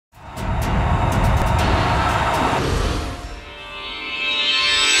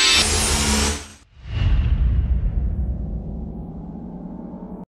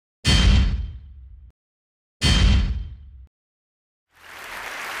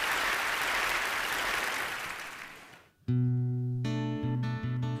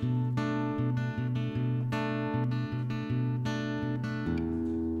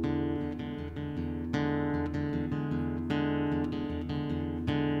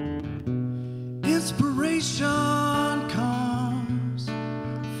Inspiration comes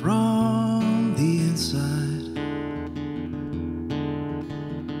from the inside.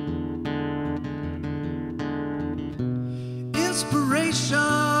 Inspiration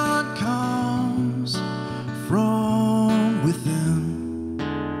comes from within.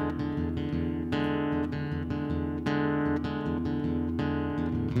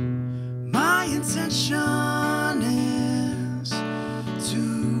 My intention is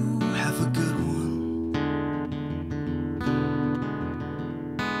to have a good one,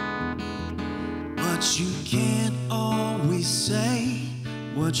 but you can't always say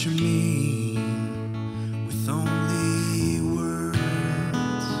what you mean with only words,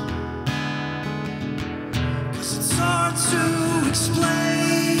 'cause it's hard to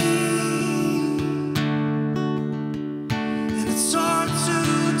explain, and it's hard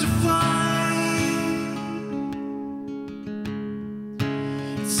to define.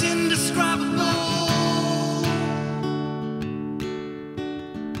 It's indescribable,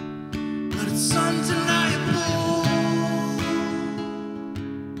 but it's undeniable.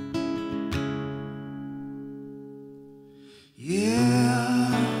 Yeah.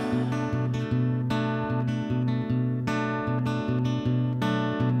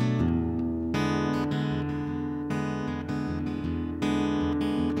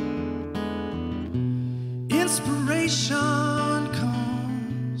 Inspiration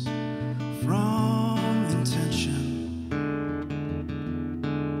comes from intention.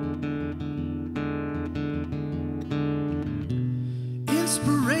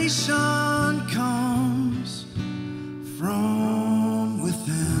 Inspiration comes from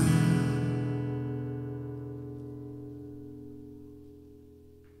within.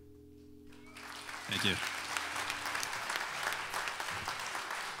 Thank you.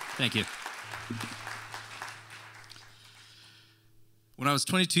 Thank you. When I was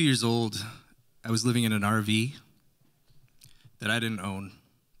 22 years old, I was living in an RV that I didn't own,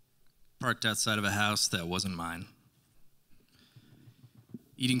 parked outside of a house that wasn't mine,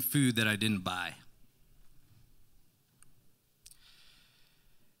 eating food that I didn't buy.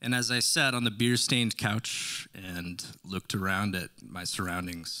 And as I sat on the beer-stained couch and looked around at my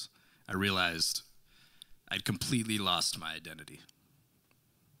surroundings, I realized I'd completely lost my identity.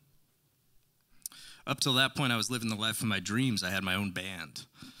 Up till that point, I was living the life of my dreams. I had my own band.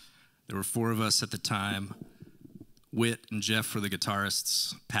 There were 4 of us at the time. Whit and Jeff were the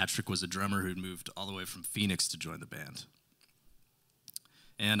guitarists. Patrick was a drummer who'd moved all the way from Phoenix to join the band.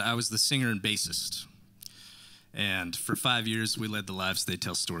 And I was the singer and bassist. And for 5 years, we led the lives they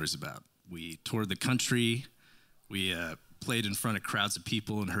tell stories about. We toured the country. We played in front of crowds of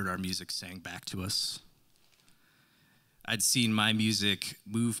people and heard our music sang back to us. I'd seen my music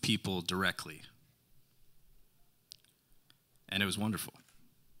move people directly. And it was wonderful.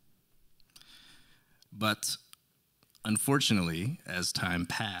 But unfortunately, as time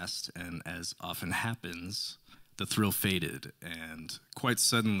passed, and as often happens, the thrill faded, and quite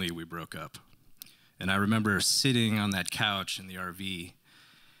suddenly we broke up. And I remember sitting on that couch in the RV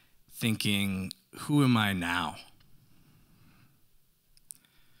thinking, who am I now?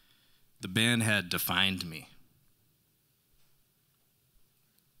 The band had defined me.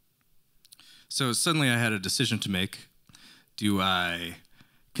 So suddenly I had a decision to make. Do I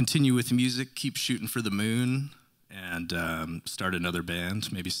continue with music, keep shooting for the moon, and start another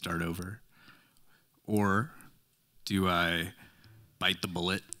band, maybe start over? Or do I bite the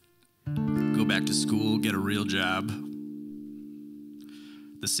bullet, go back to school, get a real job?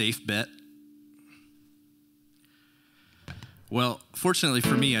 The safe bet? Well, fortunately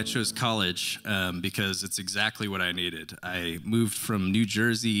for me, I chose college because it's exactly what I needed. I moved from New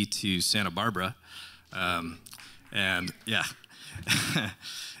Jersey to Santa Barbara, and yeah.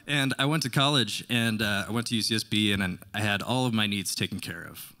 And I went to college, and I went to UCSB, and I had all of my needs taken care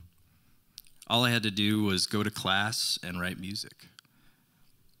of. All I had to do was go to class and write music.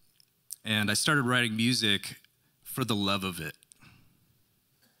 And I started writing music for the love of it.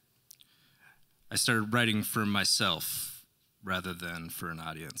 I started writing for myself rather than for an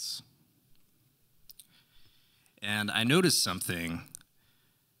audience. And I noticed something.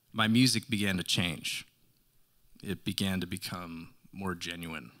 My music began to change. It began to become more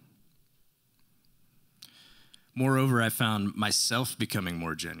genuine. Moreover, I found myself becoming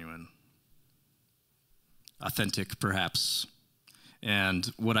more genuine. Authentic, perhaps.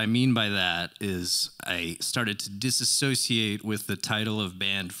 And what I mean by that is I started to disassociate with the title of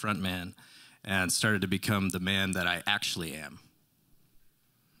band frontman and started to become the man that I actually am.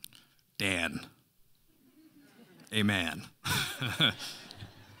 Dan. A man.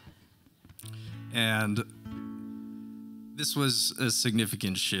 And this was a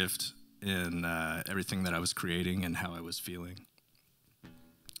significant shift in everything that I was creating and how I was feeling.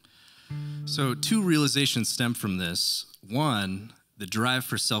 So 2 realizations stem from this. 1, the drive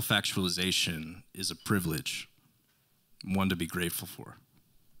for self-actualization is a privilege, one to be grateful for.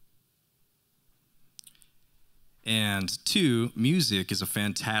 And 2, music is a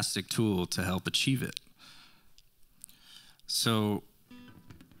fantastic tool to help achieve it. So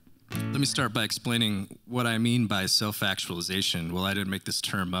let me start by explaining what I mean by self-actualization. Well, I didn't make this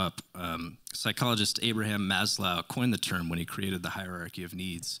term up. Psychologist Abraham Maslow coined the term when he created the hierarchy of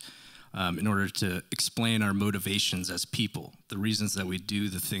needs in order to explain our motivations as people, the reasons that we do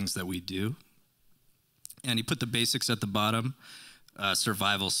the things that we do. And he put the basics at the bottom,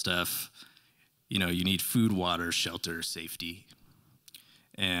 survival stuff. You know, you need food, water, shelter, safety.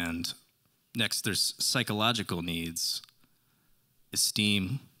 And next, there's psychological needs,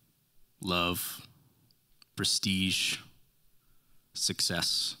 esteem, love, prestige,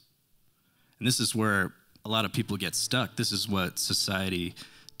 success. And this is where a lot of people get stuck. This is what society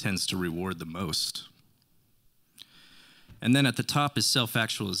tends to reward the most. And then at the top is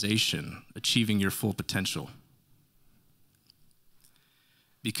self-actualization, achieving your full potential,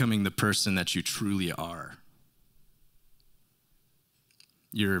 becoming the person that you truly are.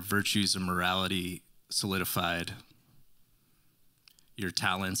 Your virtues and morality solidified, your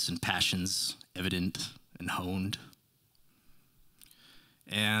talents and passions evident and honed,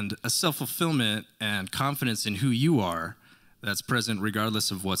 and a self-fulfillment and confidence in who you are that's present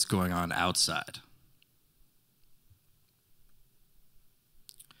regardless of what's going on outside.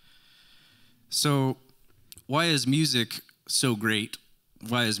 So why is music so great?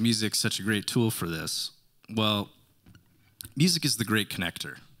 Why is music such a great tool for this? Well, music is the great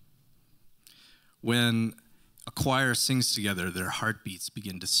connector. When a choir sings together, their heartbeats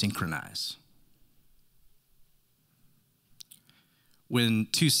begin to synchronize. When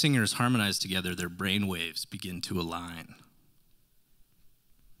 2 singers harmonize together, their brain waves begin to align.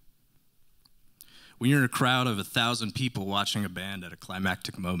 When you're in a crowd of 1,000 people watching a band at a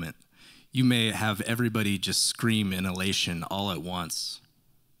climactic moment, you may have everybody just scream in elation all at once.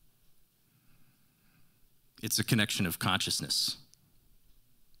 It's a connection of consciousness.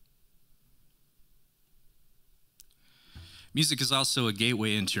 Music is also a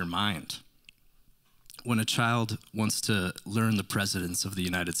gateway into your mind. When a child wants to learn the presidents of the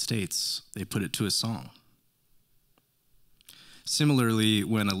United States, they put it to a song. Similarly,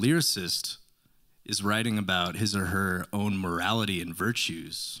 when a lyricist is writing about his or her own morality and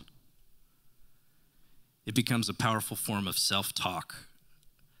virtues, it becomes a powerful form of self-talk.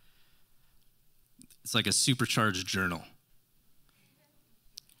 It's like a supercharged journal.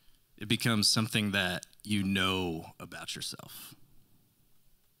 It becomes something that you know about yourself.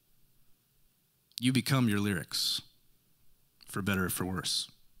 You become your lyrics, for better or for worse.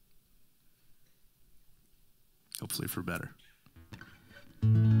 Hopefully for better.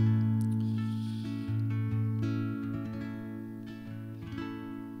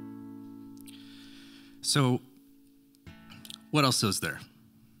 So, what else is there?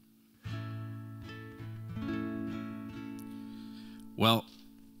 Well,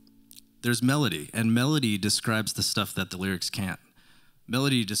 there's melody, and melody describes the stuff that the lyrics can't.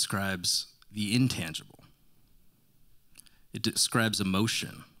 Melody describes the intangible. It describes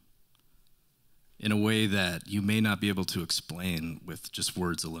emotion in a way that you may not be able to explain with just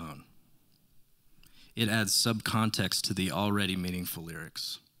words alone. It adds subcontext to the already meaningful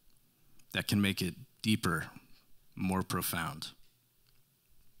lyrics that can make it deeper, more profound.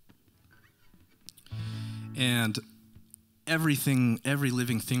 And every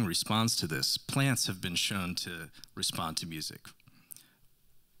living thing responds to this. Plants have been shown to respond to music.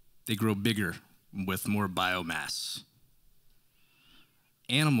 They grow bigger with more biomass.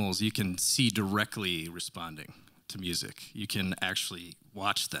 Animals, you can see directly responding to music. You can actually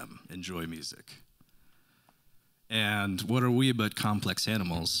watch them enjoy music. And what are we but complex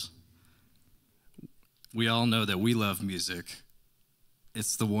animals? We all know that we love music.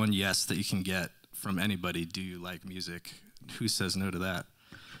 It's the one yes that you can get from anybody. Do you like music? Who says no to that?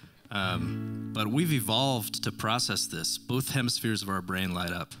 But we've evolved to process this. Both hemispheres of our brain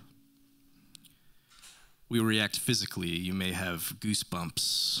light up. We react physically. You may have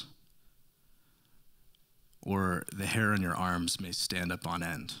goosebumps, or the hair on your arms may stand up on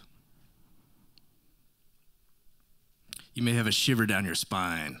end. You may have a shiver down your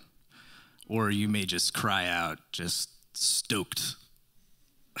spine, or you may just cry out, just stoked.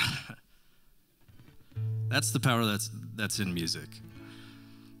 That's the power that's in music.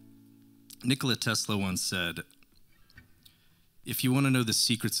 Nikola Tesla once said, if you want to know the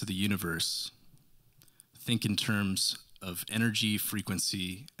secrets of the universe, think in terms of energy,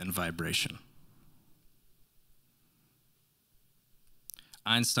 frequency, and vibration.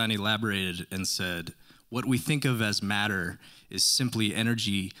 Einstein elaborated and said, what we think of as matter is simply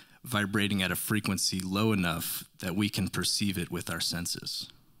energy vibrating at a frequency low enough that we can perceive it with our senses.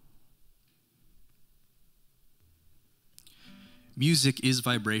 Music is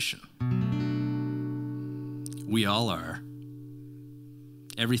vibration. We all are.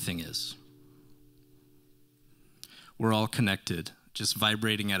 Everything is. We're all connected, just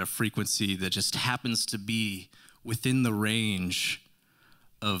vibrating at a frequency that just happens to be within the range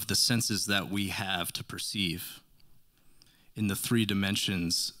of the senses that we have to perceive in the 3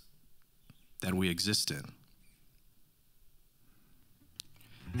 dimensions that we exist in.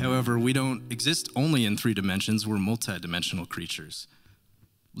 However, we don't exist only in 3 dimensions. We're multi-dimensional creatures,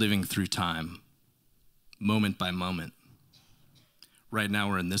 living through time, moment by moment. Right now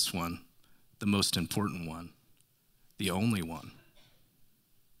we're in this one, the most important one, the only one.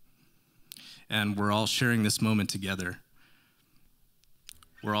 And we're all sharing this moment together.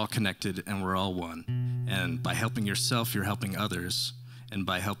 We're all connected and we're all one. And by helping yourself, you're helping others. And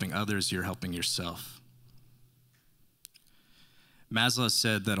by helping others, you're helping yourself. Maslow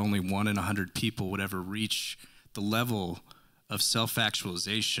said that only 1 in 100 people would ever reach the level of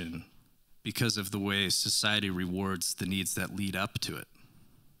self-actualization because of the way society rewards the needs that lead up to it.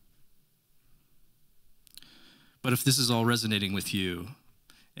 But if this is all resonating with you,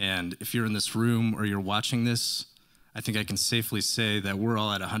 and if you're in this room or you're watching this, I think I can safely say that we're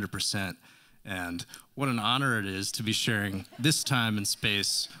all at 100%. And what an honor it is to be sharing this time and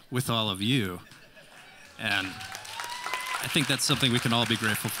space with all of you. And I think that's something we can all be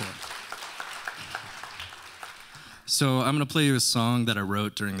grateful for. So I'm going to play you a song that I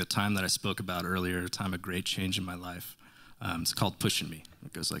wrote during the time that I spoke about earlier, a time of great change in my life. It's called Pushing Me.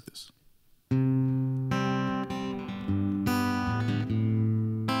 It goes like this.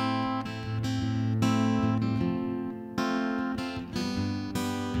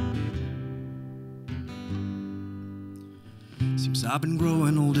 Seems I've been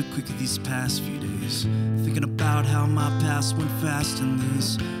growing older quicker these past few days, thinking about how my past went fast, and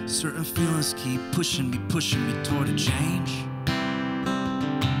these certain feelings keep pushing me toward a change.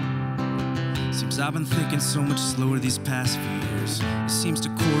 Seems I've been thinking so much slower these past few years. It seems to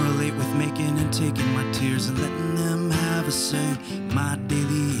correlate with making and taking my tears and letting them have a say, my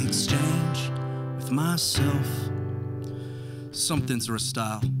daily exchange with myself. Some things are a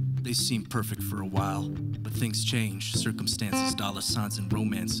style, they seem perfect for a while, but things change, circumstances, dollar signs, and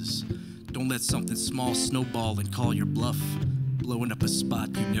romances. Don't let something small snowball and call your bluff, blowing up a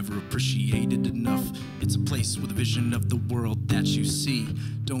spot you never appreciated enough. It's a place with a vision of the world that you see.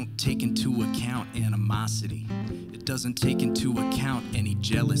 Don't take into account animosity. It doesn't take into account any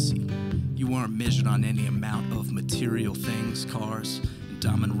jealousy. You aren't measured on any amount of material things, cars, and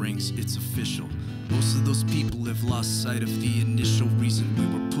diamond rings. It's official. Most of those people have lost sight of the initial reason we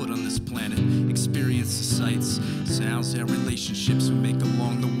were put on this planet. Experience the sights, sounds, and relationships we make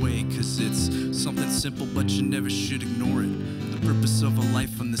along the way, cause it's something simple but you never should ignore it. The purpose of a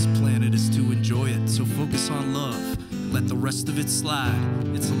life on this planet is to enjoy it, so focus on love and let the rest of it slide.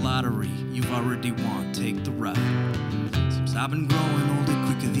 It's a lottery, you've already won, take the ride. Seems I've been growing older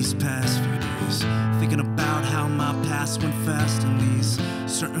quicker these past few days, thinking about how my past went fast, and these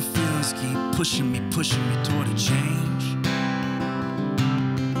certain feelings keep pushing me toward a change.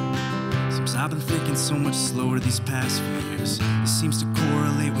 Seems I've been thinking so much slower these past few years. It seems to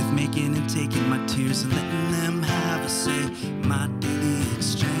correlate with making and taking my tears and letting them have a say, my daily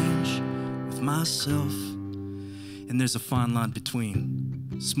exchange with myself. And there's a fine line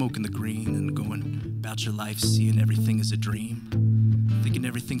between smoking the green and going about your life, seeing everything as a dream, thinking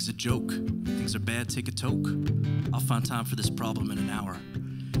everything's a joke, things are bad, take a toke. I'll find time for this problem in an hour.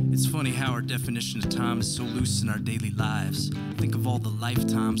 It's funny how our definition of time is so loose in our daily lives. Think of all the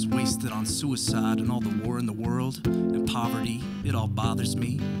lifetimes wasted on suicide and all the war in the world and poverty. It all bothers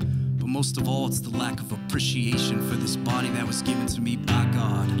me. But most of all, it's the lack of appreciation for this body that was given to me by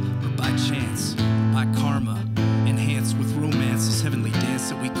God, or by chance, by karma, enhanced with romance, this heavenly dance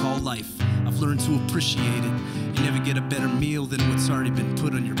that we call life. I've learned to appreciate it. You never get a better meal than what's already been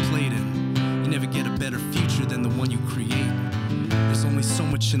put on your plate, and you never get a better future than the one you create. There's only so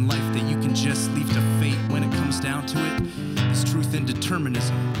much in life that you can just leave to fate. When it comes down to it, it's truth and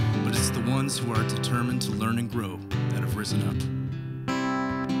determinism, but it's the ones who are determined to learn and grow that have risen up.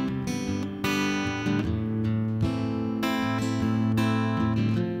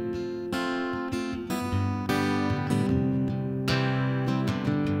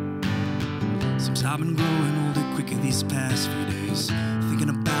 I've been growing older quicker these past few days, thinking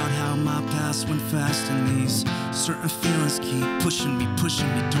about how how my past went fast, and these certain feelings keep pushing me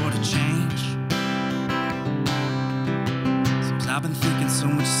toward a change. Since I've been thinking so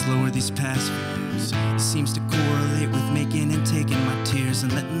much slower these past few years, it seems to correlate with making and taking my tears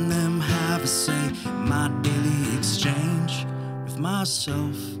and letting them have a say in my daily exchange with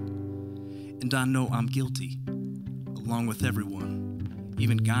myself. And I know I'm guilty, along with everyone.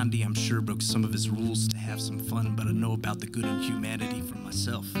 Even Gandhi, I'm sure, broke some of his rules to have some fun, but I know about the good in humanity for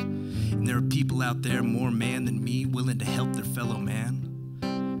myself. And there are people out there more man than me, willing to help their fellow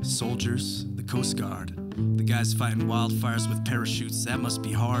man. Soldiers, the Coast Guard, the guys fighting wildfires with parachutes. That must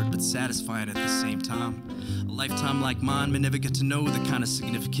be hard, but satisfying at the same time. A lifetime like mine may never get to know the kind of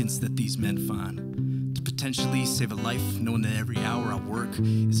significance that these men find. To potentially save a life, knowing that every hour I work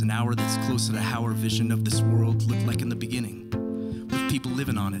is an hour that's closer to how our vision of this world looked like in the beginning, with people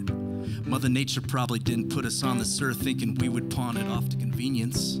living on it. Mother Nature probably didn't put us on this earth thinking we would pawn it off to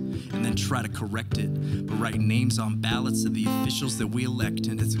convenience and then try to correct it, but writing names on ballots of the officials that we elect,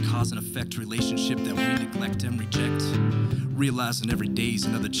 and it's a cause and effect relationship that we neglect and reject, realizing every day is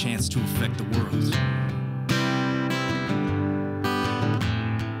another chance to affect the world.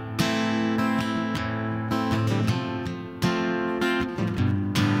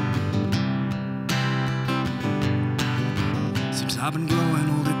 I've been growing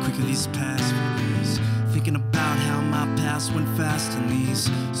older quicker these past few years, thinking about how my past went fast, and these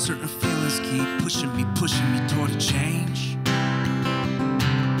certain feelings keep pushing me toward a change.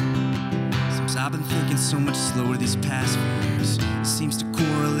 Since I've been thinking so much slower these past few years, it seems to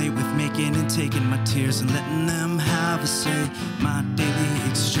correlate with making and taking my tears and letting them have a say in my daily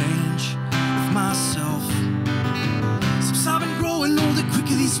exchange with myself. Since I've been growing older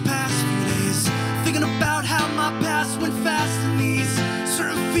quicker these past few days, thinking about how my past went fast, and these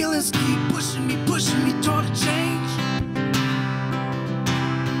certain feelings keep pushing me toward a change.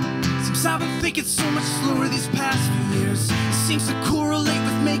 Since I've been thinking so much slower these past few years, it seems to correlate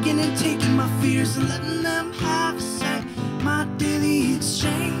with making and taking my fears and letting them have a say my daily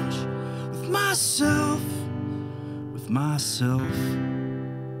exchange with myself, with myself.